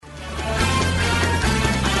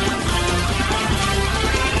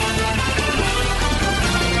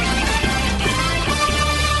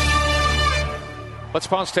Let's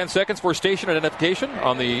pause 10 seconds for station identification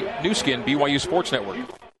on the new skin BYU Sports Network.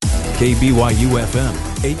 KBYU FM,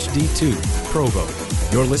 HD2, Provo.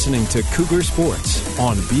 You're listening to Cougar Sports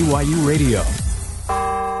on BYU Radio.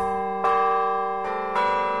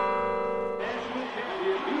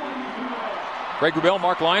 Greg Wrubell,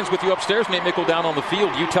 Mark Lyons with you upstairs. Nate Mickle down on the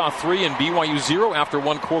field. Utah 3 and BYU 0 after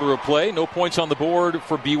one quarter of play. No points on the board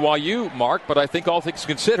for BYU, Mark, but I think all things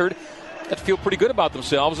considered, they feel pretty good about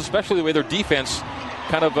themselves, especially the way their defense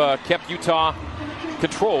kind of kept Utah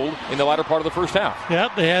controlled in the latter part of the first half. Yeah,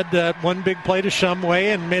 they had one big play to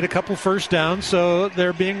Shumway and made a couple first downs, so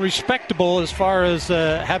they're being respectable as far as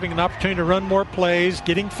having an opportunity to run more plays,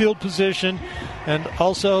 getting field position, and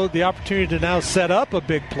also the opportunity to now set up a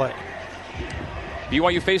big play.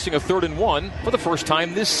 BYU facing a 3rd and 1 for the first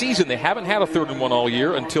time this season. They haven't had a 3rd and 1 all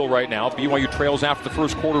year until right now. BYU trails after the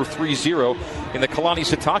first quarter 3-0 in the Kalani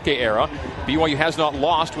Sitake era. BYU has not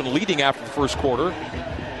lost when leading after the first quarter,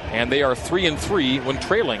 and they are 3-3 when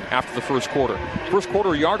trailing after the first quarter. First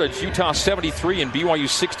quarter yardage, Utah 73 and BYU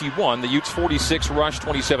 61. The Utes 46 rush,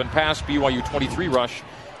 27 pass. BYU 23 rush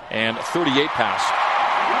and 38 pass.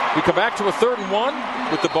 We come back to a 3rd and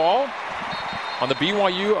 1 with the ball on the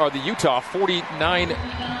BYU or the Utah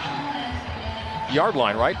 49-yard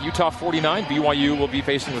line, right? Utah 49. BYU will be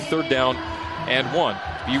facing the 3rd down and 1.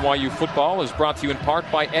 BYU football is brought to you in part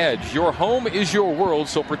by Edge. Your home is your world,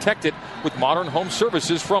 so protect it with modern home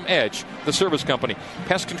services from Edge, the service company.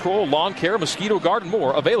 Pest control, lawn care, mosquito guard, and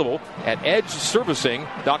more available at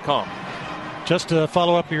edgeservicing.com. Just to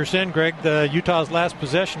follow up your sin, Greg, the Utah's last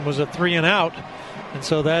possession was a 3-and-out. And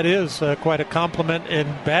so that is quite a compliment in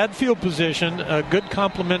bad field position, a good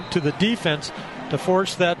compliment to the defense to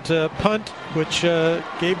force that punt, which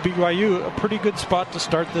gave BYU a pretty good spot to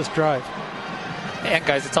start this drive. And,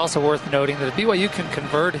 guys, it's also worth noting that if BYU can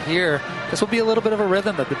convert here, this will be a little bit of a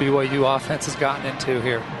rhythm that the BYU offense has gotten into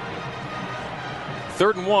here.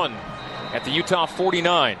 3rd and 1 at the Utah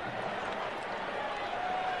 49.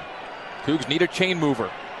 Cougs need a chain mover.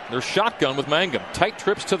 They're shotgun with Mangum. Tight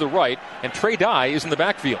trips to the right, and Trey Dye is in the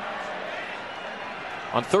backfield.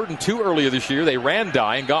 On 3rd and 2 earlier this year, they ran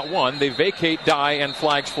Dye and got one. They vacate Dye and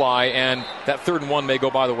flags fly, and that 3rd and 1 may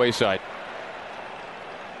go by the wayside.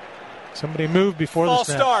 Somebody moved before the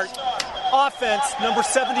snap. False start. Offense, number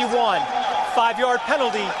 71. 5-yard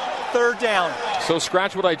penalty, 3rd down. So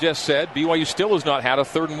scratch what I just said. BYU still has not had a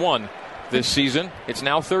 3rd and 1 this season. It's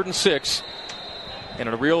now 3rd and 6. And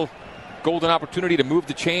a real golden opportunity to move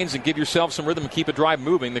the chains and give yourself some rhythm and keep a drive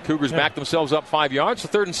moving. The Cougars back themselves up 5 yards. So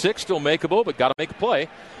 3rd and 6, still makeable, but got to make a play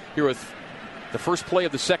here with the first play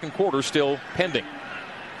of the second quarter still pending.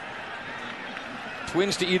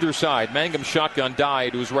 Twins to either side. Mangum shotgun, Dye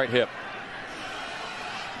to his right hip.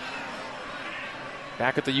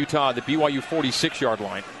 Back at the BYU 46-yard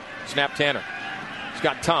line. Snap Tanner. He's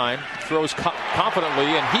got time. Throws confidently,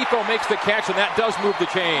 and Hifo makes the catch, and that does move the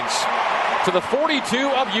chains to the 42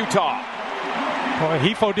 of Utah. Boy,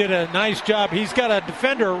 Hifo did a nice job. He's got a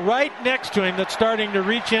defender right next to him that's starting to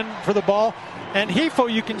reach in for the ball. And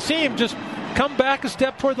Hifo, you can see him just come back a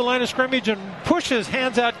step toward the line of scrimmage and push his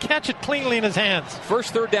hands out, catch it cleanly in his hands.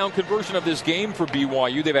 First 3rd down conversion of this game for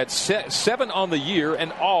BYU. They've had 7 on the year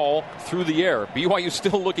and all through the air. BYU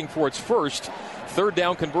still looking for its first 3rd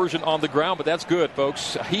down conversion on the ground, but that's good,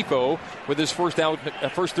 folks. Hifo, with his first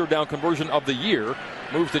 3rd down conversion of the year,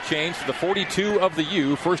 moves the chains to the 42 of the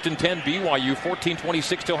U. 1st and 10 BYU,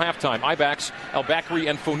 14:26 till halftime. Ibaks, El-Bakri,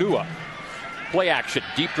 and Fonua. Play action,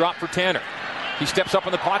 deep drop for Tanner. He steps up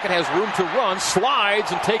in the pocket, has room to run,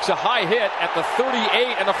 slides, and takes a high hit at the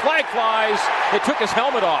 38, and the flag flies. They took his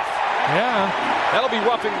helmet off. Yeah. That'll be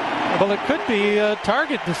roughing. Well, it could be a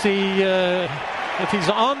target to see if he's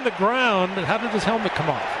on the ground, how did his helmet come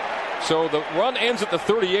off? So the run ends at the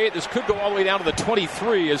 38. This could go all the way down to the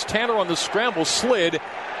 23 as Tanner on the scramble slid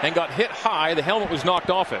and got hit high. The helmet was knocked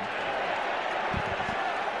off him.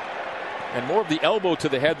 And more of the elbow to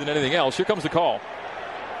the head than anything else. Here comes the call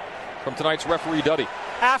from tonight's referee, Duddy.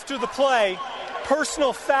 After the play,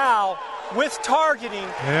 personal foul with targeting.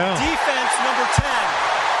 Defense number 10.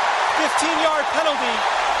 15-yard penalty,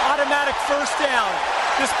 automatic 1st down.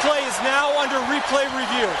 This play is now under replay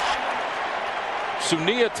review.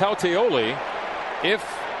 Sunia Tauteoli, if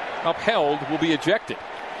upheld, will be ejected.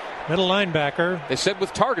 Middle linebacker. They said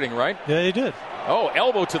with targeting, right? Yeah, they did. Oh,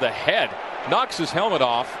 elbow to the head. Knocks his helmet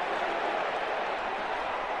off.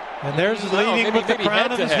 And there's his leading with the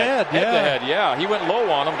crown of his head. Head to head, yeah. He went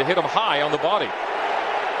low on him to hit him high on the body.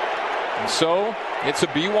 And so it's a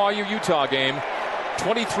BYU-Utah game.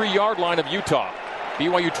 23-yard line of Utah.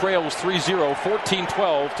 BYU trails 3-0,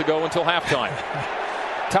 14-12 to go until halftime.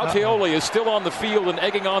 Tautioli is still on the field and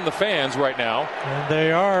egging on the fans right now. And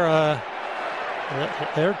they are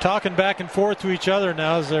they're talking back and forth to each other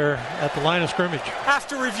now as they're at the line of scrimmage.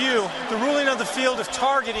 After review, the ruling on the field of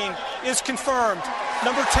targeting is confirmed.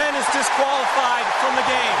 Number 10 is disqualified from the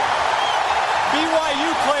game.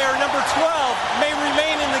 BYU player number 12 may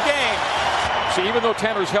remain in the game. See, even though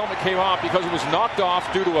Tanner's helmet came off because it was knocked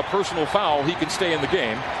off due to a personal foul, he can stay in the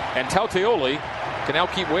game. And Tautioli can now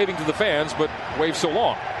keep waving to the fans, but wave so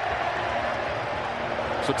long.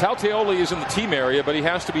 So Tautioli is in the team area, but he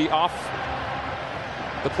has to be off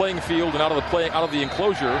the playing field and out of the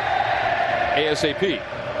enclosure ASAP.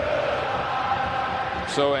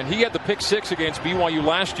 So, and he had the pick 6 against BYU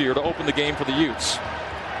last year to open the game for the Utes.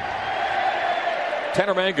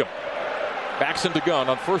 Tanner Mangum backs into gun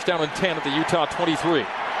on 1st down and 10 at the Utah 23.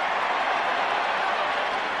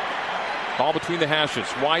 Ball between the hashes,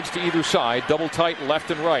 wides to either side, double tight left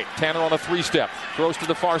and right. Tanner on a 3-step, throws to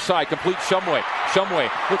the far side, complete Shumway. Shumway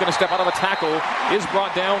looking to step out of a tackle, is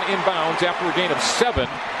brought down inbounds after a gain of 7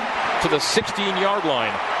 to the 16-yard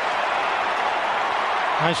line.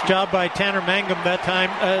 Nice job by Tanner Mangum that time.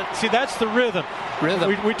 See, that's the rhythm.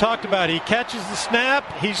 We talked about it. He catches the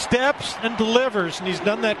snap, he steps and delivers, and he's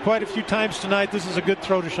done that quite a few times tonight. This is a good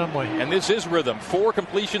throw to Shumway. And this is rhythm. 4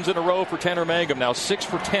 completions in a row for Tanner Mangum. Now 6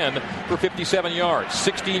 for 10 for 57 yards.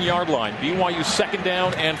 16-yard line. BYU 2nd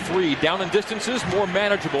down and 3. Down and distances more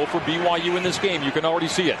manageable for BYU in this game. You can already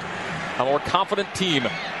see it. A more confident team.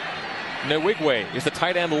 Nwigwe is the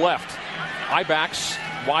tight end left. I-backs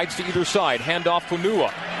wides to either side. Handoff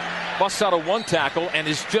Funua. Busts out a 1 tackle and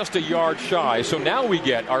is just a yard shy. So now we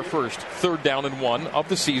get our first 3rd down and 1 of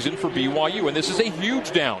the season for BYU. And this is a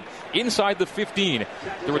huge down inside the 15.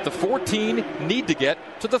 They're at the 14, need to get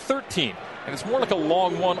to the 13. And it's more like a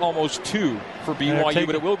long 1, almost 2 for BYU,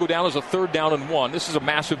 but it will go down as a 3rd down and 1. This is a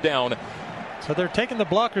massive down. So they're taking the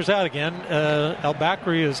blockers out again.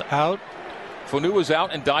 El-Bakri is out. Funua is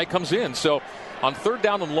out and Dye comes in. So on 3rd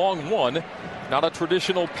down and long 1, not a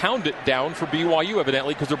traditional pound it down for BYU,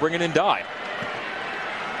 evidently, because they're bringing in Dye.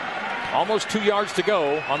 Almost 2 yards to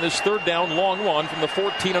go on this 3rd down, long 1 from the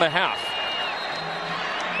 14.5.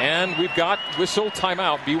 And we've got whistle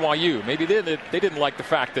timeout, BYU. Maybe they didn't like the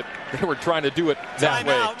fact that they were trying to do it that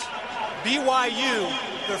way.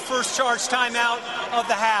 BYU, their first charge timeout of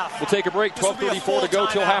the half. We'll take a break. 12:34 to go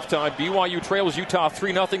till halftime. BYU trails Utah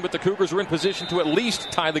 3-0, but the Cougars are in position to at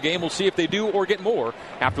least tie the game. We'll see if they do or get more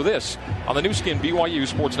after this on the new skin BYU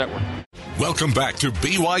Sports Network. Welcome back to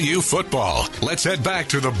BYU football. Let's head back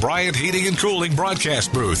to the Bryant Heating and Cooling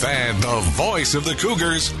broadcast booth and the voice of the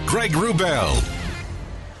Cougars, Greg Wrubell.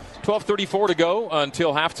 12:34 to go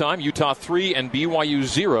until halftime. Utah 3 and BYU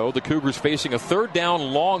 0. The Cougars facing a 3rd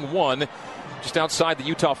down, long 1 just outside the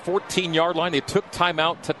Utah 14-yard line. They took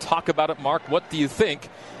timeout to talk about it. Mark, what do you think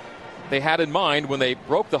they had in mind when they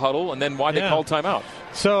broke the huddle, and then why they called timeout?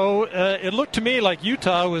 So it looked to me like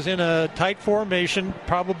Utah was in a tight formation,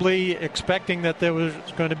 probably expecting that there was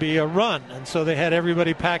going to be a run, and so they had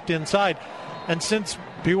everybody packed inside. And since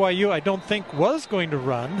BYU, I don't think, was going to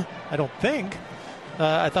run,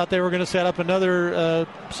 I thought they were going to set up another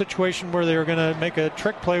situation where they were going to make a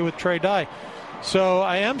trick play with Trey Dye. So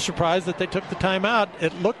I am surprised that they took the timeout.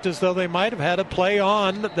 It looked as though they might have had a play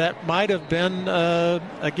on that might have been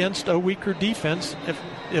against a weaker defense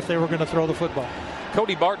if they were going to throw the football.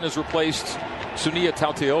 Cody Barton has replaced Sunia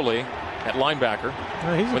Tautioli at linebacker.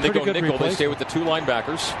 When they go nickel, they stay with the 2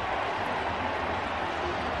 linebackers.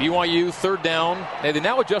 BYU 3rd down. They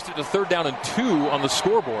now adjusted to 3rd down and 2 on the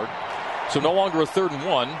scoreboard. So no longer a 3rd and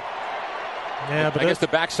 1. Yeah, but I guess the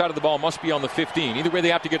backside of the ball must be on the 15. Either way, they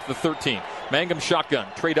have to get to the 13. Mangum shotgun.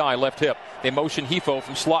 Trey Dye left hip. They motion Hifo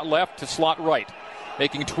from slot left to slot right.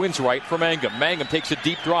 Making twins right for Mangum. Mangum takes a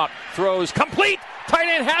deep drop. Throws complete. Tight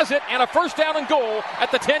end has it. And a 1st down and goal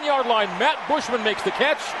at the 10-yard line. Matt Bushman makes the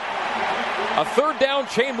catch. A 3rd down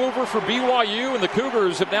chain mover for BYU. And the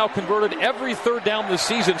Cougars have now converted every 3rd down this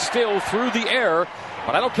season still through the air.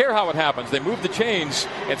 But I don't care how it happens. They move the chains.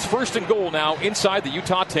 It's 1st and goal now inside the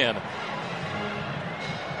Utah 10.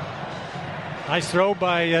 Nice throw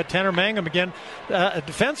by Tanner Mangum again.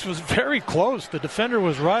 Defense was very close. The defender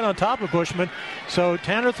was right on top of Bushman. So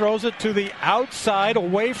Tanner throws it to the outside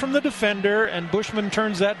away from the defender, and Bushman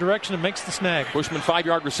turns that direction and makes the snag. Bushman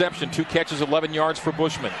 5-yard reception, 2 catches, 11 yards for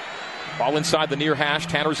Bushman. Ball inside the near hash.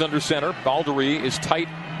 Tanner's under center. Baldry is tight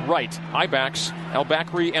right. High backs,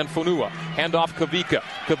 Al-Bakri and Fonua. Handoff Kavika.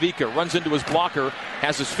 Kavika runs into his blocker,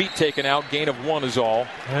 has his feet taken out. Gain of 1 is all.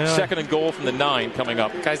 Yeah. Second and goal from the 9 coming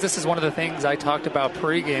up. Guys, this is one of the things I talked about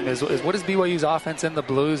pregame is what is BYU's offense in the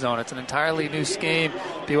blue zone? It's an entirely new scheme.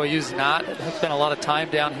 BYU's not spent a lot of time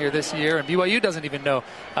down here this year, and BYU doesn't even know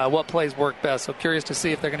what plays work best. So curious to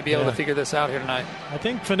see if they're going to be able to figure this out here tonight. I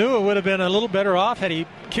think Fonua would have been a little better off had he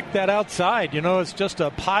kicked that outside. You know, it's just a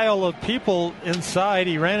pile of people inside.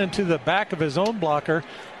 He ran into the back of his own blocker.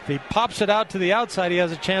 If he pops it out to the outside, he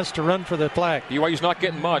has a chance to run for the flag. BYU's not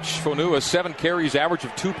getting much. Fonua, 7 carries, average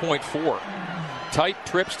of 2.4. Tight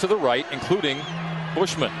trips to the right, including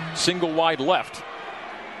Bushman. Single wide left.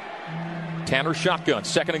 Tanner shotgun.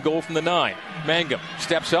 Second and goal from the 9. Mangum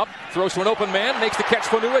steps up, throws to an open man, makes the catch.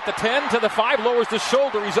 Fonua at the 10 to the 5, lowers the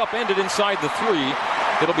shoulder. He's upended inside the 3.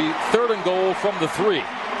 It'll be third and goal from the 3.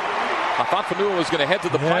 I thought Fonua was going to head to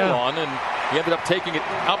the pylon, and he ended up taking it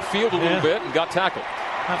upfield a little bit and got tackled.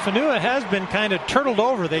 Fonua has been kind of turtled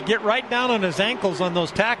over. They get right down on his ankles on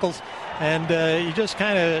those tackles, and he just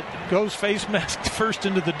kind of goes face mask first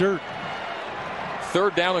into the dirt.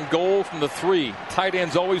 Third down and goal from the 3. Tight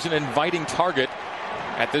end's always an inviting target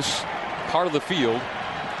at this part of the field.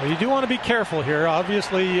 Well, you do want to be careful here.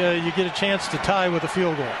 Obviously, you get a chance to tie with a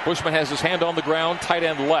field goal. Bushman has his hand on the ground. Tight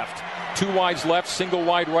end left. 2 wides left, single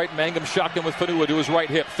wide right. Mangum shotgun with Fonua to his right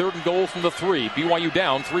hip. Third and goal from the 3. BYU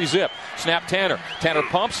down 3-zip. Snap Tanner. Tanner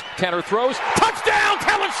pumps. Tanner throws. Touchdown!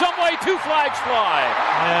 Talon Shumway. 2 flags fly.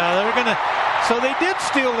 Yeah, they're gonna. So they did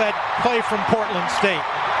steal that play from Portland State,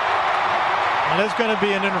 and there's going to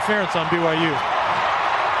be an interference on BYU.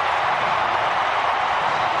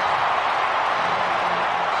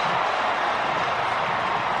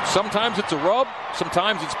 Sometimes it's a rub,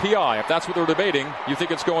 sometimes it's PI. If that's what they're debating, you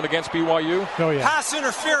think it's going against BYU? Oh, yeah. Pass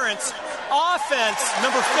interference, offense,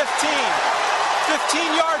 number 15.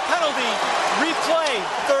 15-yard penalty, replay,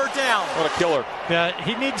 third down. What a killer. Yeah,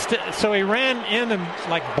 he needs to. So he ran in and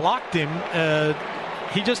blocked him.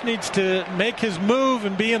 He just needs to make his move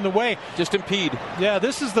and be in the way. Just impede. Yeah,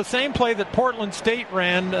 this is the same play that Portland State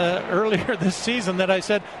ran earlier this season that I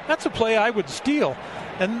said, that's a play I would steal.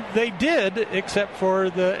 And they did, except for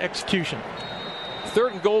the execution.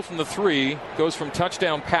 Third and goal from the 3 goes from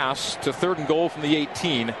touchdown pass to third and goal from the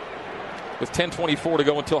 18 with 10:24 to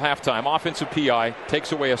go until halftime. Offensive PI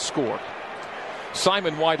takes away a score.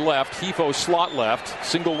 Simon wide left, Hefo slot left,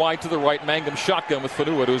 single wide to the right, Mangum shotgun with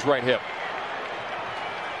Fonua to his right hip.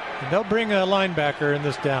 And they'll bring a linebacker in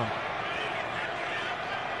this down.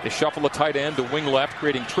 They shuffle the tight end to wing left,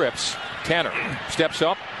 creating trips. Tanner steps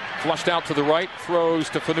up, flushed out to the right, throws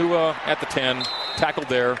to Fonua at the 10, tackled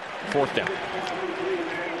there, fourth down.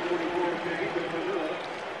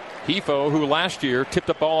 Hefo, who last year tipped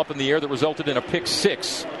a ball up in the air that resulted in a pick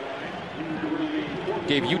 6,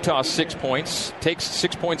 gave Utah 6 points, takes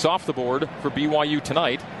 6 points off the board for BYU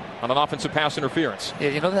tonight on an offensive pass interference. Yeah,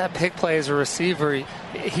 you know that pick play as a receiver,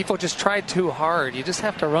 Hefo just tried too hard. You just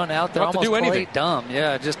have to run out there, almost play dumb.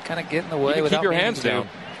 Yeah, just kind of get in the way. You keep your hands down.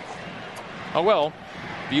 Oh well,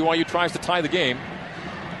 BYU tries to tie the game.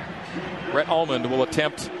 Brett Almond will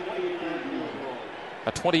attempt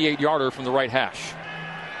a 28-yarder from the right hash.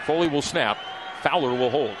 Foley will snap. Fowler will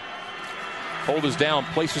hold. Hold is down,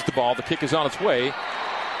 places the ball. The kick is on its way.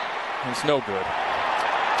 And it's no good.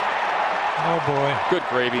 Oh, boy. Good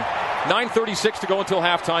gravy. 9:36 to go until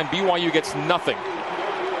halftime. BYU gets nothing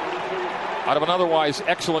out of an otherwise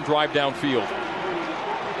excellent drive downfield.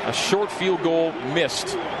 A short field goal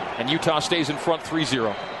missed, and Utah stays in front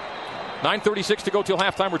 3-0. 9:36 to go till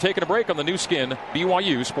halftime. We're taking a break on the new skin,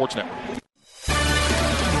 BYU Sports Network.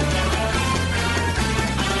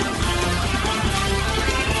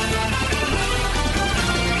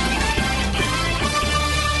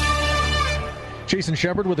 Jason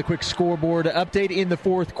Shepard with a quick scoreboard update in the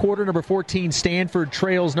fourth quarter. Number 14 Stanford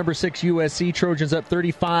trails number 6 USC. Trojans up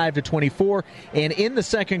 35-24. And in the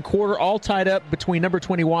second quarter, all tied up between number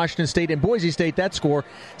 20 Washington State and Boise State. That score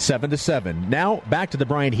 7-7. Now back to the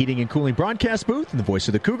Bryant Heating and Cooling broadcast booth and the voice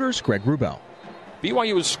of the Cougars, Greg Wrubell.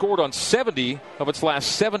 BYU has scored on 70 of its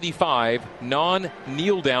last 75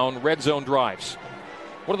 non-kneel-down red zone drives.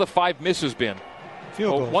 What have the 5 misses been?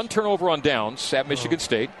 Field goals. 1 turnover on downs at Michigan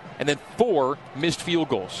State, and then 4 missed field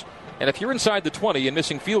goals. And if you're inside the 20 and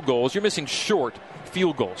missing field goals, you're missing short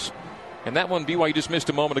field goals. And that one BYU just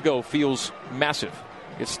missed a moment ago feels massive.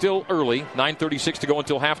 It's still early, 9:36 to go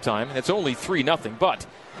until halftime, and it's only 3-0. But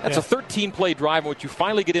that's a 13-play drive in which you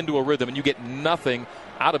finally get into a rhythm and you get nothing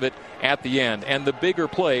out of it at the end. And the bigger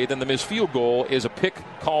play than the missed field goal is a pick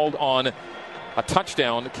called on a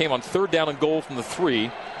touchdown that came on third down and goal from the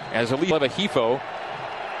 3 as Aleva Hefo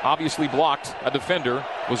obviously blocked a defender,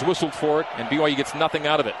 was whistled for it, and BYU gets nothing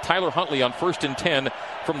out of it. Tyler Huntley on 1st and 10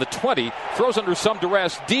 from the 20, throws under some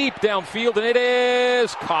duress deep downfield, and it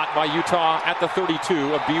is caught by Utah at the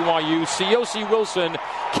 32 of BYU. C.O.C. Wilson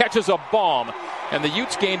catches a bomb, and the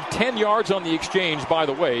Utes gained 10 yards on the exchange, by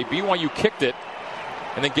the way. BYU kicked it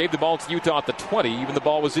and then gave the ball to Utah at the 20. Even the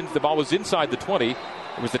ball was inside the 20.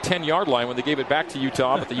 It was the 10-yard line when they gave it back to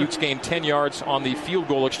Utah, but the Utes gained 10 yards on the field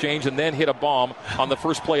goal exchange and then hit a bomb on the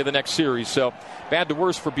first play of the next series. So bad to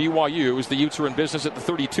worse for BYU as the Utes are in business at the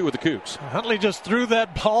 32 of the Cougs. Huntley just threw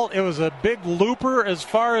that ball. It was a big looper as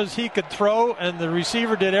far as he could throw, and the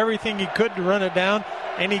receiver did everything he could to run it down,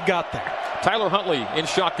 and he got there. Tyler Huntley in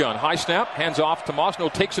shotgun. High snap, hands off to Moss. No,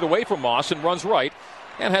 takes it away from Moss and runs right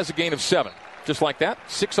and has a gain of 7. Just like that,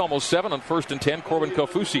 6, almost 7 on 1st and 10. Corbin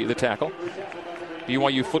Kofusi, the tackle.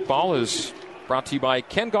 BYU football is brought to you by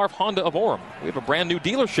Ken Garff Honda of Orem. We have a brand new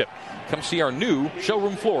dealership. Come see our new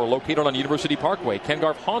showroom floor located on University Parkway. Ken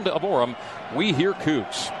Garff Honda of Orem. We hear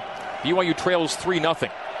Cougs. BYU trails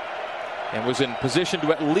 3-0 and was in position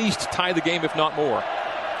to at least tie the game, if not more.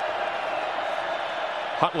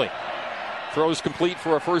 Huntley throws complete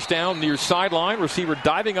for a first down near sideline. Receiver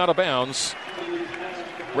diving out of bounds.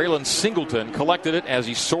 Raylan Singleton collected it as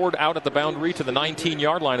he soared out at the boundary to the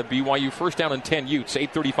 19-yard line of BYU. First down and 10 Utes.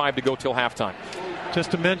 8:35 to go till halftime.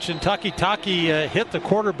 Just to mention, Taki hit the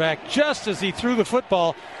quarterback just as he threw the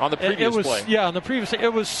football. On the previous play. Yeah, on the previous.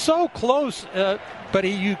 It was so close, but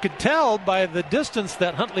you could tell by the distance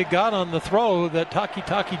that Huntley got on the throw that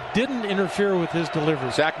Taki didn't interfere with his delivery.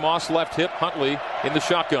 Zach Moss left hip, Huntley in the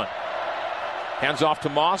shotgun. Hands off to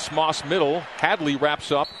Moss. Moss middle. Hadley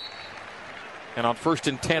wraps up. And on 1st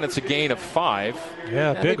and 10, it's a gain of 5.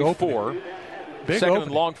 Yeah, big opening. 4. Big Second opening.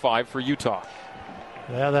 and long 5 for Utah.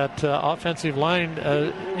 Yeah, that offensive line,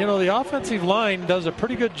 the offensive line does a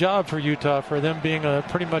pretty good job for Utah for them being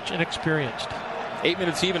pretty much inexperienced. 8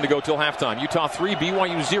 minutes even to go till halftime. Utah 3,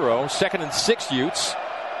 BYU 0. 2nd and 6 Utes.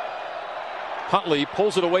 Huntley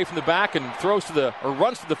pulls it away from the back and runs to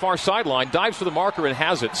the far sideline, dives for the marker and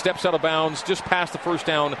has it. Steps out of bounds just past the first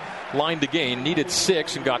down line to gain. Needed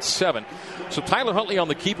 6 and got 7. So Tyler Huntley on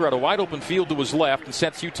the keeper at a wide open field to his left and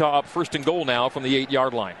sets Utah up 1st and goal now from the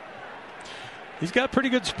 8-yard line. He's got pretty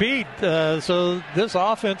good speed, so this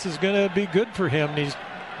offense is going to be good for him.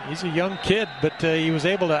 He's a young kid, but he was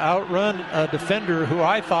able to outrun a defender who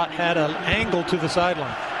I thought had an angle to the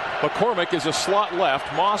sideline. McCormick is a slot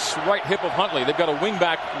left. Moss right hip of Huntley. They've got a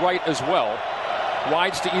wingback right as well.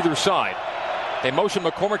 Wides to either side. They motion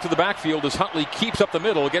McCormick to the backfield as Huntley keeps up the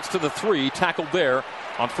middle, gets to the 3, tackled there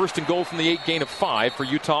on 1st and goal from the 8, gain of 5 for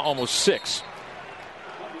Utah, almost 6.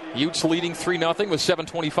 Utes leading 3-0 with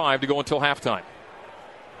 7:25 to go until halftime.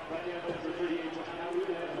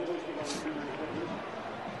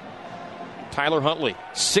 Tyler Huntley,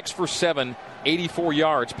 6 for 7, 84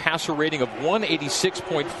 yards, passer rating of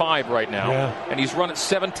 186.5 right now. Yeah. And he's run it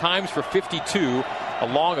 7 times for 52,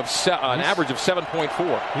 along of an average of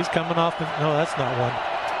 7.4. He's coming off no, that's not one.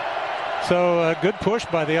 So good push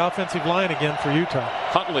by the offensive line again for Utah.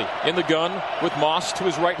 Huntley in the gun with Moss to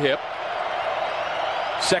his right hip.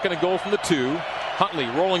 2nd and goal from the 2. Huntley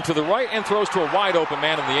rolling to the right and throws to a wide open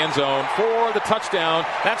man in the end zone for the touchdown.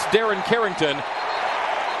 That's Darren Carrington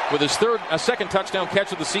with his second touchdown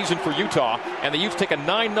catch of the season for Utah. And the Utes take a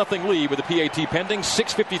 9-0 lead with the PAT pending.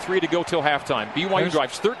 6:53 to go till halftime. BYU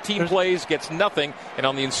drives 13 plays, gets nothing. And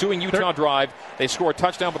on the ensuing Utah drive, they score a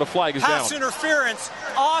touchdown, but a flag is down. Pass interference,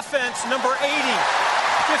 offense number 80.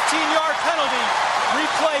 15-yard penalty.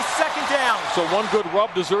 Replay, 2nd down. So one good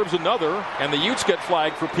rub deserves another, and the Utes get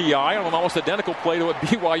flagged for PI on an almost identical play to what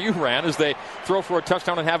BYU ran as they throw for a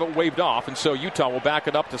touchdown and have it waved off. And so Utah will back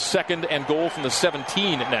it up to 2nd and goal from the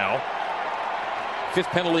 17 now.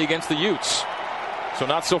 5th penalty against the Utes. So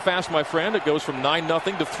not so fast, my friend. It goes from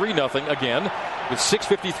 9-0 to 3-0 again with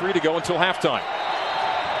 6:53 to go until halftime.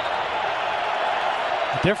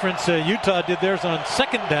 The difference, Utah did theirs on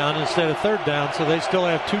 2nd down instead of 3rd down, so they still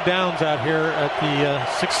have 2 downs out here at the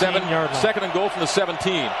 16-yard line. 2nd and goal from the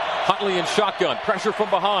 17. Huntley in shotgun. Pressure from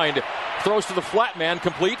behind. Throws to the flat man.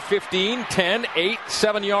 Complete. 15, 10, 8,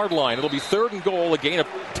 7-yard line. It'll be 3rd and goal, a gain of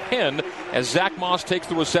 10 as Zach Moss takes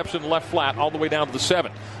the reception left flat all the way down to the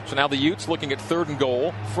 7. So now the Utes looking at 3rd and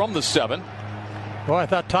goal from the 7. Boy, I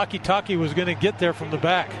thought Taki was going to get there from the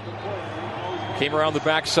back. Came around the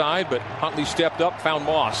backside, but Huntley stepped up, found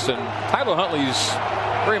Moss. And Tyler Huntley's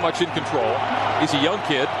very much in control. He's a young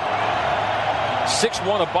kid.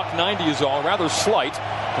 6'1", $190 is all. Rather slight,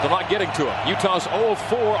 but they're not getting to him. Utah's 0 of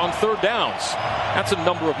 4 on 3rd downs. That's a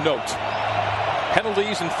number of note.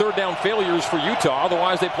 penalties and third down failures for Utah.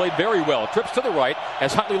 Otherwise, they played very well. Trips to the right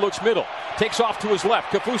as Huntley looks middle. Takes off to his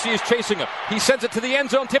left. Kaufusi is chasing him. He sends it to the end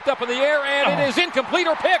zone, tipped up in the air, and it is incomplete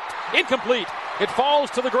or picked. Incomplete. It falls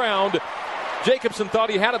to the ground. Jacobson thought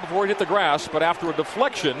he had it before it hit the grass, but after a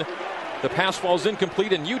deflection, the pass falls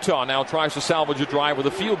incomplete, and Utah now tries to salvage a drive with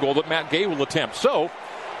a field goal that Matt Gay will attempt. So,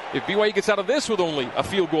 if BYU gets out of this with only a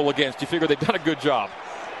field goal against, you figure they've done a good job.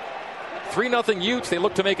 3-0 Utes. They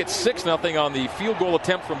look to make it 6-0 on the field goal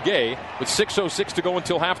attempt from Gay with 6:06 to go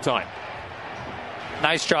until halftime.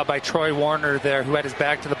 Nice job by Troy Warner there, who had his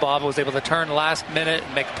back to the ball, but was able to turn last minute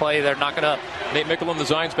and make a play there, knock it up. Nate Mickel in the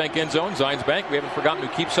Zions Bank end zone. Zions Bank, we haven't forgotten who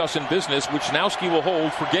keeps us in business. Wichnowski will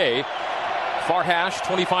hold for Gay. Far hash,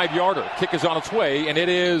 25-yarder. Kick is on its way, and it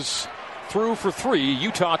is through for 3.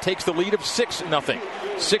 Utah takes the lead of 6-0.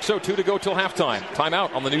 6:02 to go till halftime.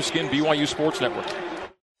 Timeout on the new skin BYU Sports Network.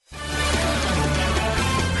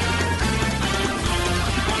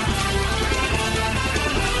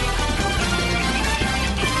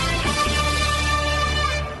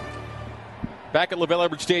 Back at LaBelle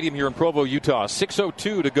Edwards Stadium here in Provo, Utah.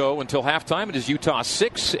 6:02 to go until halftime. It is Utah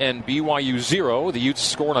 6 and BYU 0. The Utes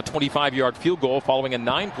score on a 25-yard field goal following a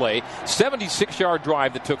 9-play, 76-yard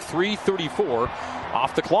drive that took 3:34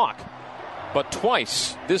 off the clock. But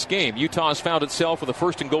twice this game, Utah has found itself with a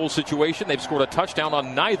first-and-goal situation. They've scored a touchdown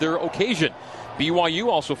on neither occasion. BYU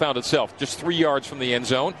also found itself just 3 yards from the end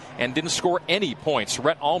zone and didn't score any points.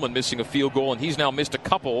 Rhett Allman missing a field goal, and he's now missed a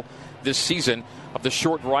couple this season of the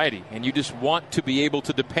short variety. And you just want to be able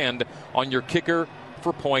to depend on your kicker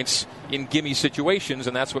for points in gimme situations,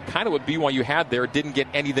 and that's what BYU had there. Didn't get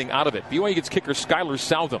anything out of it. BYU gets kicker Skylar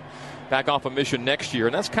Southam back off a mission next year,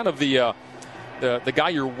 and that's kind of the guy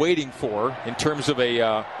you're waiting for in terms of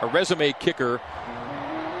a resume kicker,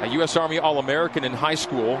 a U.S. Army All-American in high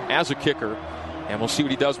school as a kicker. And we'll see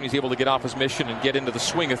what he does when he's able to get off his mission and get into the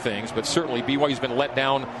swing of things. But certainly BYU's been let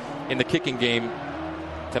down in the kicking game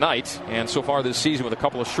tonight and so far this season with a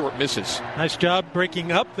couple of short misses. Nice job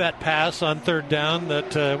breaking up that pass on third down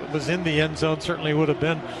that was in the end zone. Certainly would have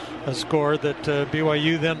been a score that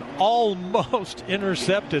BYU then almost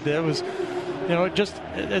intercepted. It was,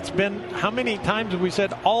 it's been, how many times have we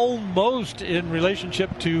said almost in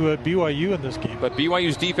relationship to BYU in this game? But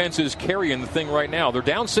BYU's defense is carrying the thing right now. They're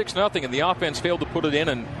down 6-0, and the offense failed to put it in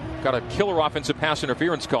and got a killer offensive pass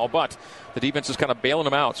interference call, but the defense is kind of bailing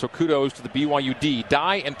them out. So kudos to the BYU D.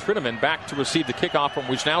 Dye and Trinneman back to receive the kickoff from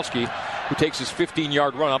Wisnowski, who takes his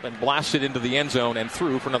 15-yard run up and blasts it into the end zone and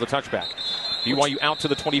through for another touchback. BYU out to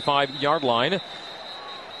the 25-yard line.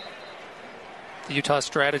 The Utah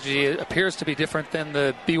strategy appears to be different than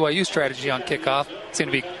the BYU strategy on kickoff. Seem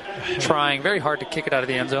to be trying very hard to kick it out of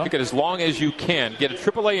the end zone. Kick it as long as you can. Get a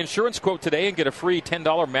AAA insurance quote today and get a free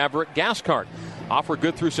 $10 Maverick gas card. Offer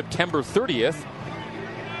good through September 30th.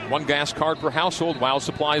 One gas card per household while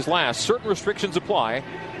supplies last. Certain restrictions apply.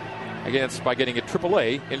 Again, it's by getting a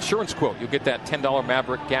AAA insurance quote. You'll get that $10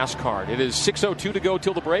 Maverick gas card. It is 6:02 to go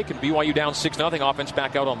till the break, and BYU down 6-0. Offense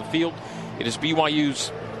back out on the field. It is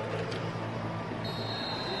BYU's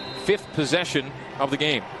 5th possession of the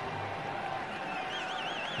game.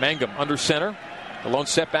 Mangum under center. The lone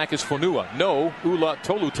setback is Fonua. No Ula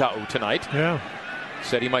Tolutau tonight. Yeah.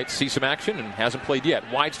 Said he might see some action and hasn't played yet.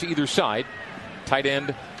 Wides to either side. Tight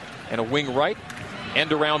end and a wing right.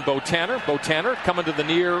 End around Bo Tanner. Bo Tanner coming to the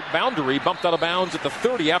near boundary. Bumped out of bounds at the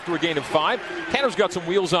 30 after a gain of 5. Tanner's got some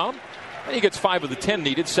wheels on. And he gets 5 of the 10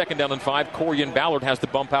 needed. 2nd down and 5. Corian Ballard has the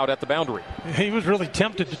bump out at the boundary. He was really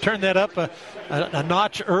tempted to turn that up a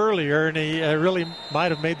notch earlier, and he really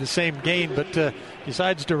might have made the same gain, but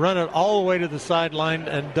decides to run it all the way to the sideline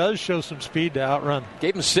and does show some speed to outrun.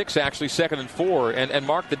 Gave him 6, actually, 2nd and 4. And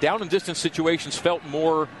Mark, the down and distance situations felt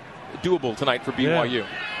more doable tonight for BYU. Yeah.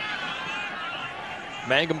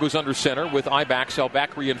 Mangum goes under center with Ibaks,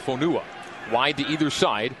 El-Bakri, and Fonua. Wide to either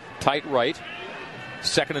side. Tight right.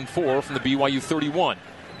 2nd and 4 from the BYU 31.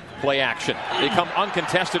 Play action. They come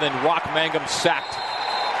uncontested, and Rock Mangum sacked.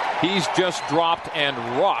 He's just dropped and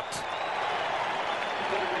rocked.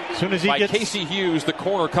 As soon as he by Casey Hughes, the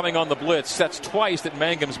corner coming on the blitz. That's twice that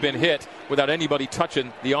Mangum's been hit without anybody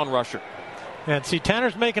touching the on-rusher. And see,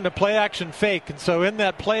 Tanner's making a play-action fake, and so in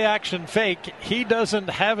that play-action fake, he doesn't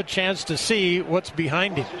have a chance to see what's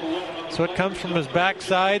behind him. So it comes from his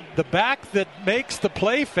backside. The back that makes the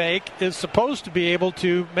play fake is supposed to be able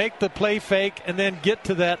to make the play fake and then get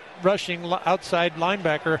to that rushing outside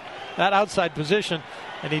linebacker, that outside position,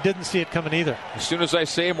 and he didn't see it coming either. As soon as I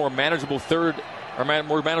say a more manageable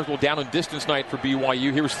more manageable down and distance night for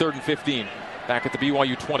BYU, here's 3rd and 15 back at the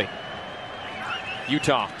BYU 20.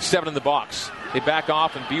 Utah 7 in the box. They back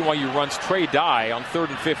off, and BYU runs Trey Dye on 3rd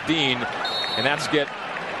and 15 And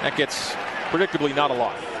that gets predictably not a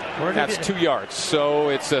lot. That's 2 yards. So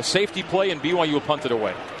it's a safety play, and BYU will punt it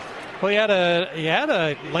away. Well, he had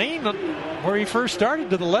a lane where he first started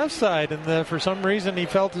to the left side, and for some reason he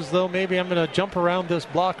felt as though maybe I'm going to jump around this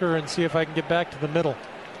blocker and see if I can get back to the middle.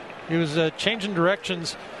 He was changing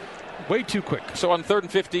directions way too quick. So on 3rd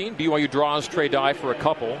and 15, BYU draws Trey Dye for a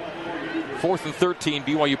couple. 4th and 13,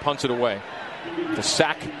 BYU punts it away. The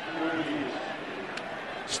sack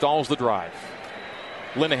stalls the drive.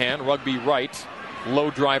 Linehan, rugby right, low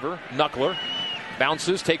driver, knuckler,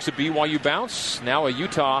 bounces, takes a BYU bounce. Now a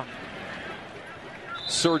Utah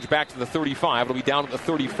surge back to the 35. It'll be down at the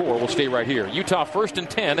 34. We'll stay right here. Utah 1st and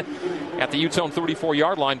 10 at the Utes' own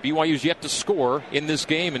 34-yard line. BYU's yet to score in this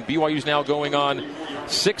game, and BYU's now going on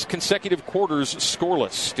 6 consecutive quarters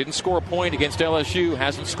scoreless. Didn't score a point against LSU,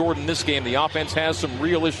 hasn't scored in this game. The offense has some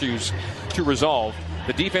real issues to resolve.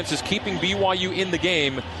 The defense is keeping BYU in the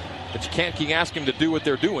game, but you can't ask them to do what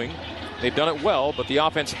they're doing. They've done it well, but the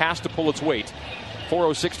offense has to pull its weight.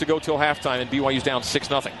 4:06 to go till halftime, and BYU's down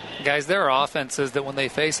 6-0. Guys, there are offenses that when they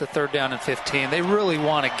face a 3rd down and 15, they really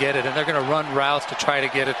want to get it, and they're going to run routes to try to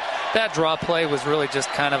get it. That draw play was really just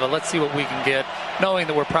kind of a let's see what we can get, knowing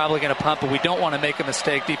that we're probably going to punt, but we don't want to make a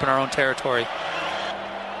mistake deep in our own territory.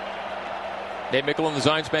 Nate Mickle in the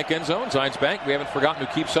Zions Bank end zone. Zions Bank, we haven't forgotten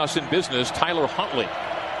who keeps us in business, Tyler Huntley.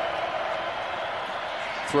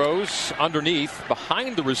 Throws underneath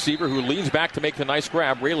behind the receiver who leans back to make the nice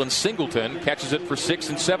grab. Raylan Singleton catches it for 6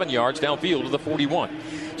 and 7 yards downfield to the 41.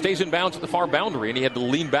 Stays in bounds at the far boundary, and he had to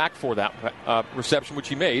lean back for that reception, which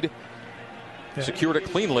he made. Yeah. Secured it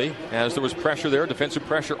cleanly as there was pressure there, defensive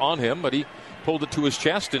pressure on him, but he pulled it to his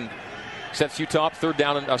chest and sets Utah up 2nd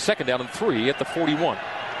down and 3 at the 41.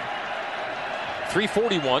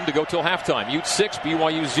 3:41 to go till halftime. Ute 6,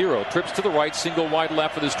 BYU 0. Trips to the right, single wide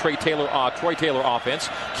left for this Troy Taylor offense.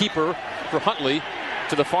 Keeper for Huntley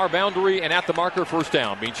to the far boundary and at the marker, 1st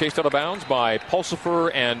down. Being chased out of bounds by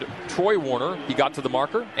Pulsifer and Troy Warner. He got to the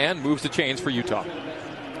marker and moves the chains for Utah.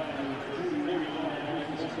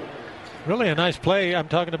 Really a nice play. I'm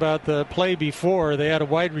talking about the play before. They had a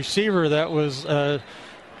wide receiver that was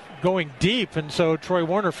going deep, and so Troy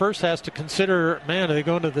Warner first has to consider, man, are they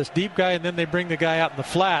going to this deep guy, and then they bring the guy out in the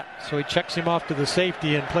flat, so he checks him off to the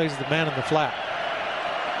safety and plays the man in the flat.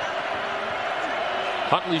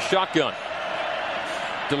 Huntley shotgun.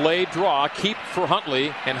 Delayed draw, keep for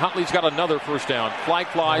Huntley, and Huntley's got another 1st down. Flag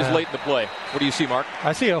flies late in the play. What do you see, Mark?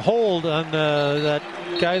 I see a hold on that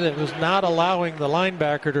guy that was not allowing the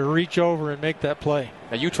linebacker to reach over and make that play.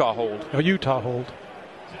 A Utah hold. A Utah hold.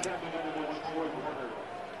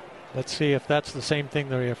 Let's see if that's the same thing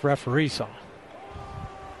the referee saw.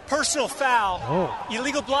 Personal foul.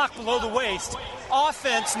 Illegal block below the waist.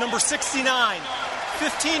 Offense number 69.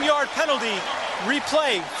 15-yard penalty.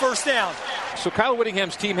 Replay. 1st down. So Kyle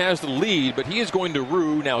Whittingham's team has the lead, but he is going to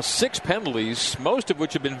rue now 6 penalties, most of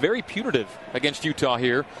which have been very punitive against Utah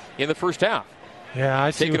here in the first half. Yeah,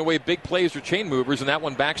 I see. Taking away big plays or chain movers, and that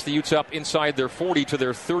one backs the Utes up inside their 40 to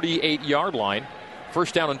their 38-yard line.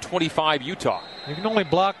 1st down and 25, Utah. You can only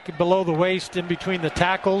block below the waist in between the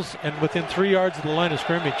tackles and within 3 yards of the line of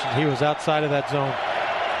scrimmage, and he was outside of that zone.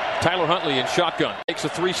 Tyler Huntley in shotgun. Takes a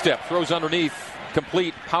 3-step, throws underneath,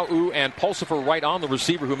 complete. Pau and Pulsifer right on the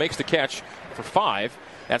receiver who makes the catch for 5.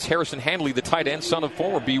 That's Harrison Handley, the tight end, son of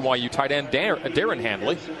former BYU tight end Darren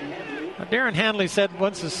Handley. Darren Handley said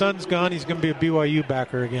once his son's gone, he's going to be a BYU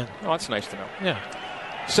backer again. Oh, that's nice to know. Yeah.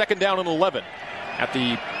 2nd down and 11 at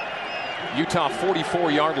the Utah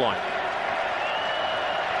 44-yard line.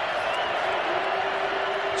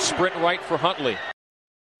 Sprint right for Huntley.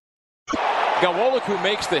 Gawolek who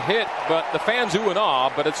makes the hit, but the fans ooh and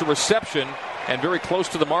ah, but it's a reception and very close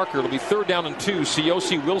to the marker. It'll be 3rd down and 2.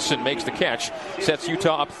 Siosi Wilson makes the catch. Sets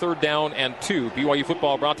Utah up 3rd down and 2. BYU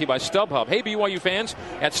football brought to you by StubHub. Hey, BYU fans,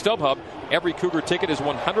 at StubHub, every Cougar ticket is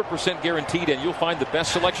 100% guaranteed, and you'll find the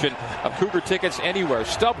best selection of Cougar tickets anywhere.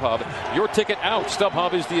 StubHub, your ticket out.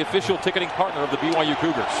 StubHub is the official ticketing partner of the BYU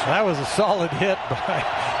Cougars. That was a solid hit by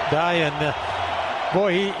Dye,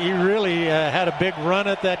 boy, he really had a big run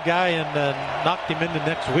at that guy and knocked him into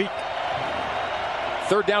next week.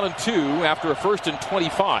 3rd down and 2 after a 1st and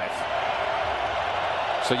 25.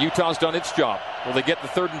 So Utah's done its job. Will they get the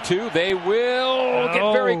 3rd and 2? They will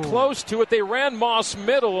get very close to it. They ran Moss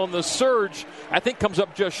middle, and the surge, I think, comes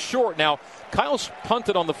up just short. Now, Kyle's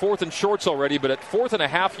punted on the 4th and shorts already, but at 4th and a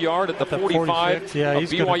half yard at the 45 of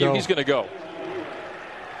BYU, he's going to go.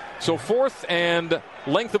 So 4th and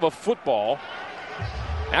length of a football.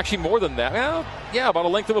 Actually, more than that. Well, yeah, about a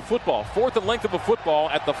length of a football. 4th and length of a football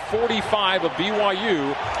at the 45 of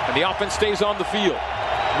BYU, and the offense stays on the field.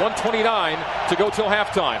 1:29 to go till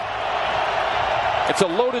halftime. It's a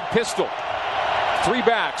loaded pistol. 3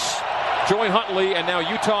 backs. Joey Huntley, and now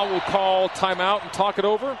Utah will call timeout and talk it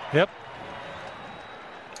over. Yep.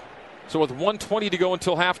 So with 1:20 to go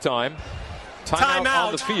until halftime, timeout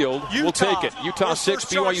on the field. Utah. We'll take it. Utah 6,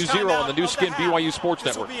 BYU 0 on the new skin BYU Sports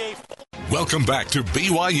Network. Welcome back to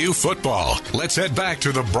BYU football. Let's head back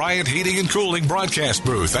to the Bryant Heating and Cooling broadcast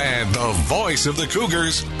booth and the voice of the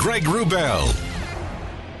Cougars, Greg Wrubell.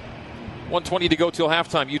 1:20 to go till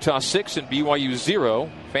halftime. Utah 6 and BYU 0.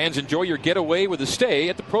 Fans, enjoy your getaway with a stay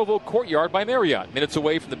at the Provo Courtyard by Marriott. Minutes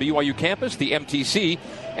away from the BYU campus, the MTC,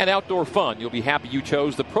 and outdoor fun. You'll be happy you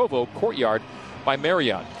chose the Provo Courtyard by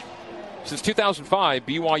Marriott. Since 2005,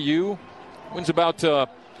 BYU wins about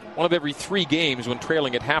one of every 3 games when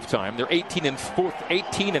trailing at halftime. They're 18 and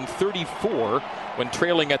 34 when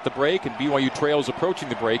trailing at the break, and BYU trails approaching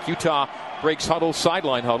the break. Utah breaks huddle,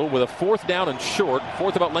 sideline huddle, with a 4th down and short,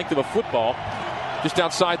 4th about length of a football, just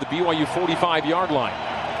outside the BYU 45-yard line.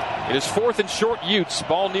 It is 4th and short Utes,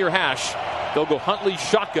 ball near hash. They'll go Huntley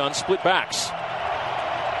shotgun, split backs.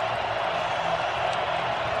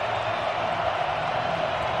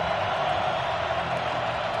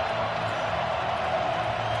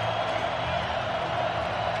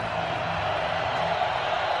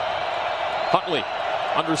 Huntley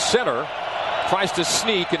under center, tries to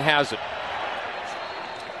sneak and has it.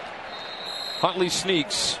 Huntley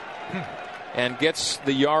sneaks and gets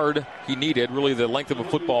the yard he needed, really the length of a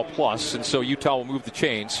football plus, and so Utah will move the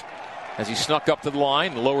chains as he snuck up to the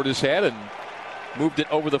line, lowered his head, and moved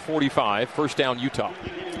it over the 45. First down, Utah.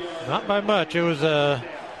 Not by much. It was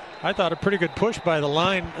I thought a pretty good push by the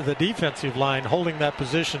line, the defensive line, holding that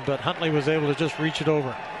position, but Huntley was able to just reach it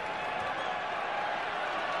over.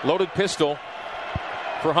 Loaded pistol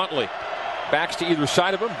for Huntley. Backs to either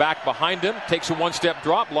side of him, back behind him, takes a 1-step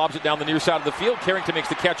drop, lobs it down the near side of the field. Carrington makes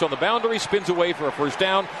the catch on the boundary, spins away for a first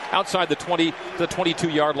down outside the 20 to the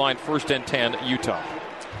 22-yard line. 1st and 10, Utah.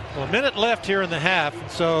 Well, a minute left here in the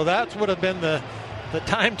half, so that would have been the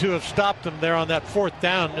time to have stopped them there on that 4th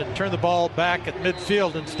down and turn the ball back at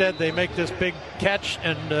midfield. Instead, they make this big catch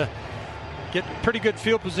and get pretty good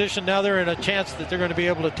field position. Now they're in a chance that they're going to be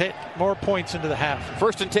able to take more points into the half.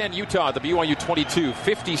 1st and 10, Utah, the BYU 22.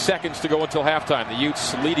 50 seconds to go until halftime. The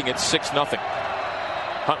Utes leading at 6-0.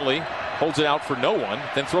 Huntley holds it out for no one,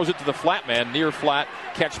 then throws it to the flat man, near flat,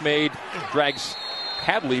 catch made, drags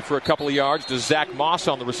Hadley for a couple of yards to Zach Moss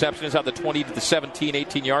on the reception. Is out the 20 to the 17,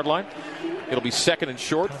 18-yard line. It'll be 2nd and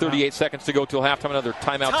short. 38 seconds to go till halftime. Another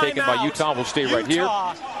timeout taken by Utah. We'll stay right here.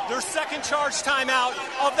 Their second charge timeout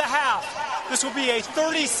of the half. This will be a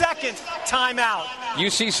 30-second timeout.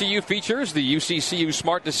 UCCU features the UCCU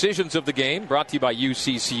Smart Decisions of the game, brought to you by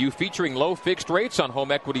UCCU, featuring low fixed rates on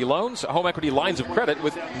home equity loans, home equity lines of credit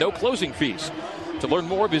with no closing fees. To learn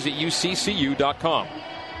more, visit uccu.com.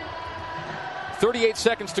 38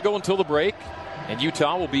 seconds to go until the break, and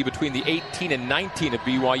Utah will be between the 18 and 19 of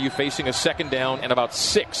BYU, facing a 2nd down and about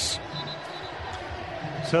 6.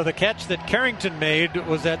 So the catch that Carrington made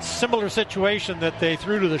was that similar situation that they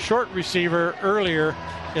threw to the short receiver earlier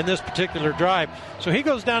in this particular drive. So he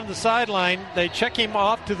goes down to the sideline, they check him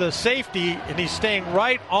off to the safety, and he's staying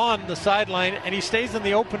right on the sideline, and he stays in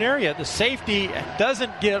the open area. The safety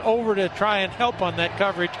doesn't get over to try and help on that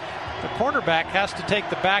coverage. The cornerback has to take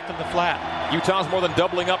the back and the flat. Utah's more than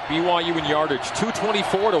doubling up BYU in yardage.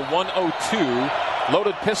 224 to 102.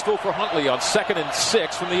 Loaded pistol for Huntley on 2nd and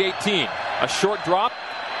 6 from the 18. A short drop.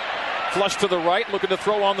 Flush to the right, looking to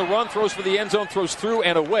throw on the run. Throws for the end zone, throws through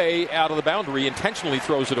and away out of the boundary. Intentionally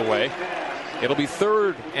throws it away. It'll be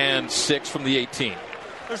 3rd and 6 from the 18.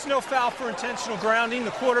 There's no foul for intentional grounding.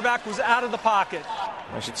 The quarterback was out of the pocket.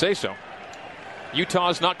 I should say so. Utah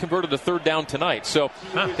has not converted a 3rd down tonight, so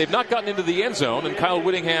they've not gotten into the end zone, and Kyle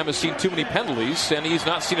Whittingham has seen too many penalties, and he's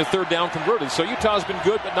not seen a 3rd down converted. So Utah's been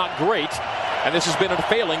good but not great, and this has been a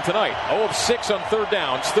failing tonight. 0 of 6 on 3rd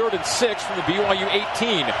downs, 3rd and 6 from the BYU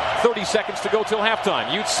 18. 30 seconds to go till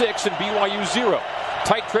halftime. Ute 6 and BYU 0.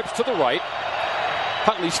 Tight trips to the right.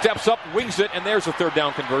 Huntley steps up, wings it, and there's a 3rd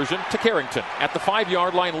down conversion to Carrington. At the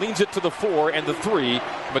 5-yard line, leans it to the 4 and the 3,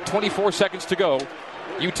 but 24 seconds to go.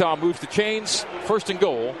 Utah moves the chains, 1st and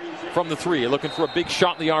goal from the 3, looking for a big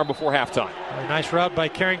shot in the arm before halftime. A nice route by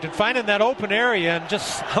Carrington, finding that open area and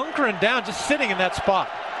just hunkering down, just sitting in that spot.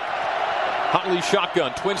 Huntley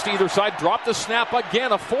shotgun, twins to either side, drop the snap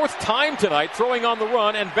again, a 4th time tonight, throwing on the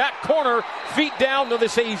run, and back corner, feet down. No, they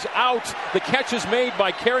say he's out. The catch is made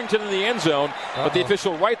by Carrington in the end zone, but the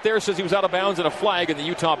official right there says he was out of bounds, and a flag in the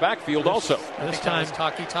Utah backfield also. This time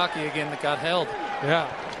Taki again that got held. Yeah.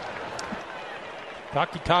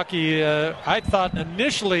 Taki, I thought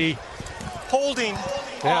initially holding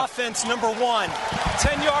offense number 1.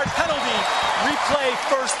 10-yard penalty. Replay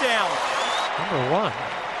first down. Number 1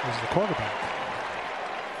 is the quarterback.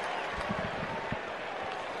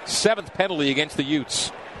 7th penalty against the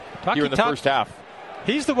Utes here in the first half.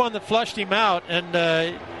 He's the one that flushed him out and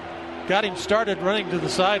got him started running to the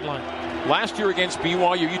sideline. Last year against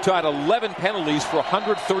BYU, Utah had 11 penalties for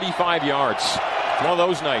 135 yards. One of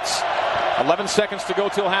those nights. 11 seconds to go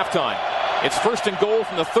till halftime. It's first and goal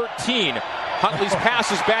from the 13. Huntley's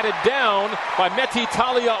pass is batted down by Meti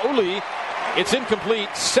Taliauli. It's incomplete.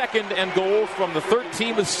 Second and goal from the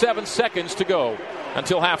 13 with 7 seconds to go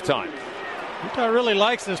until halftime. Utah really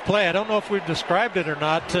likes this play. I don't know if we've described it or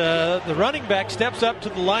not. The running back steps up to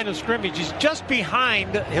the line of scrimmage. He's just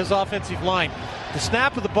behind his offensive line. The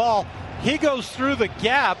snap of the ball, he goes through the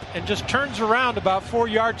gap and just turns around about 4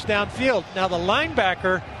 yards downfield. Now the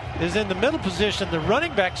linebacker is in the middle position. The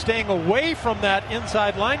running back staying away from that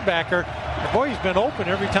inside linebacker. And boy, he's been open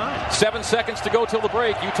every time. 7 seconds to go till the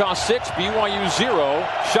break. Utah 6, BYU 0.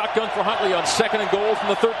 Shotgun for Huntley on second and goal from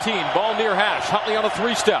the 13. Ball near hash. Huntley on a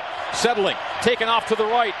 3-step. Settling. Taken off to the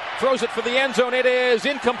right. Throws it for the end zone. It is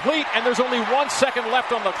incomplete. And there's only 1 second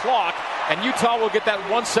left on the clock. And Utah will get that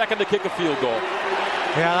 1 second to kick a field goal.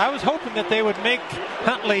 Yeah, I was hoping that they would make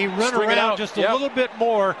Huntley run around just a little bit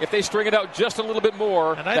more. If they string it out just a little bit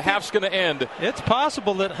more, the half's going to end. It's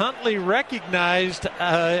possible that Huntley recognized,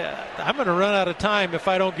 I'm going to run out of time if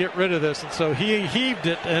I don't get rid of this. And so he heaved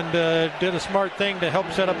it and did a smart thing to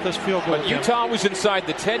help set up this field goal. But Utah was inside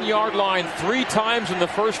the 10-yard line 3 times in the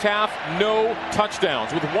first half. No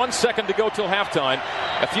touchdowns. With 1 second to go till halftime,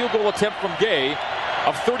 a field goal attempt from Gay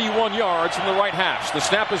of 31 yards from the right hash. The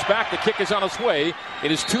snap is back. The kick is on its way.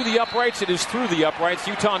 It is to the uprights. It is through the uprights.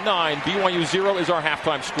 Utah 9, BYU 0 is our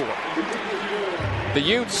halftime score. The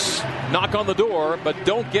Utes knock on the door, but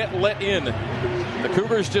don't get let in. The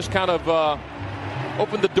Cougars just kind of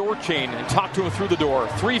open the door chain and talk to him through the door.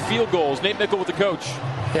 3 field goals. Nate Mickle with the coach.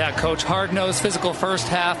 Yeah, Coach, hard-nosed, physical first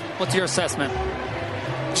half. What's your assessment?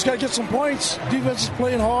 Just got to get some points. Defense is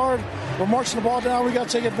playing hard. We're marching the ball down. We got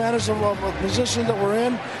to take advantage of the position that we're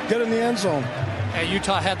in, get in the end zone.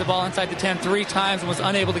 Utah had the ball inside the 10 3 times and was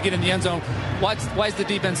unable to get in the end zone. Why is the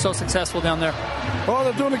defense so successful down there? Well,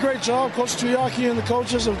 they're doing a great job. Coach Tuyaki and the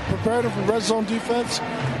coaches have prepared them for red zone defense.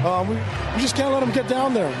 We just can't let them get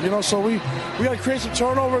down there, so we got to create some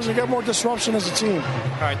turnovers and get more disruption as a team.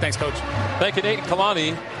 All right, thanks, Coach. Thank you, Nate.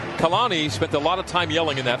 Kalani spent a lot of time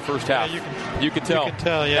yelling in that first half. Yeah, you could tell.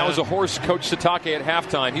 Yeah. That was a hoarse Coach Satake at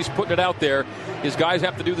halftime. He's putting it out there. His guys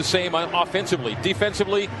have to do the same offensively.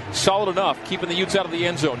 Defensively, solid enough, keeping the Utes out of the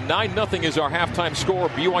end zone. 9-0 is our halftime score.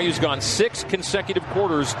 BYU's gone 6 consecutive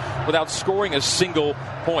quarters without scoring a single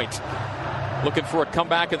point. Looking for a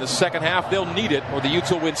comeback in the second half. They'll need it, or the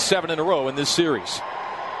Utes will win 7 in a row in this series.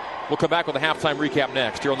 We'll come back with a halftime recap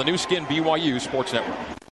next here on the new skin BYU Sports Network.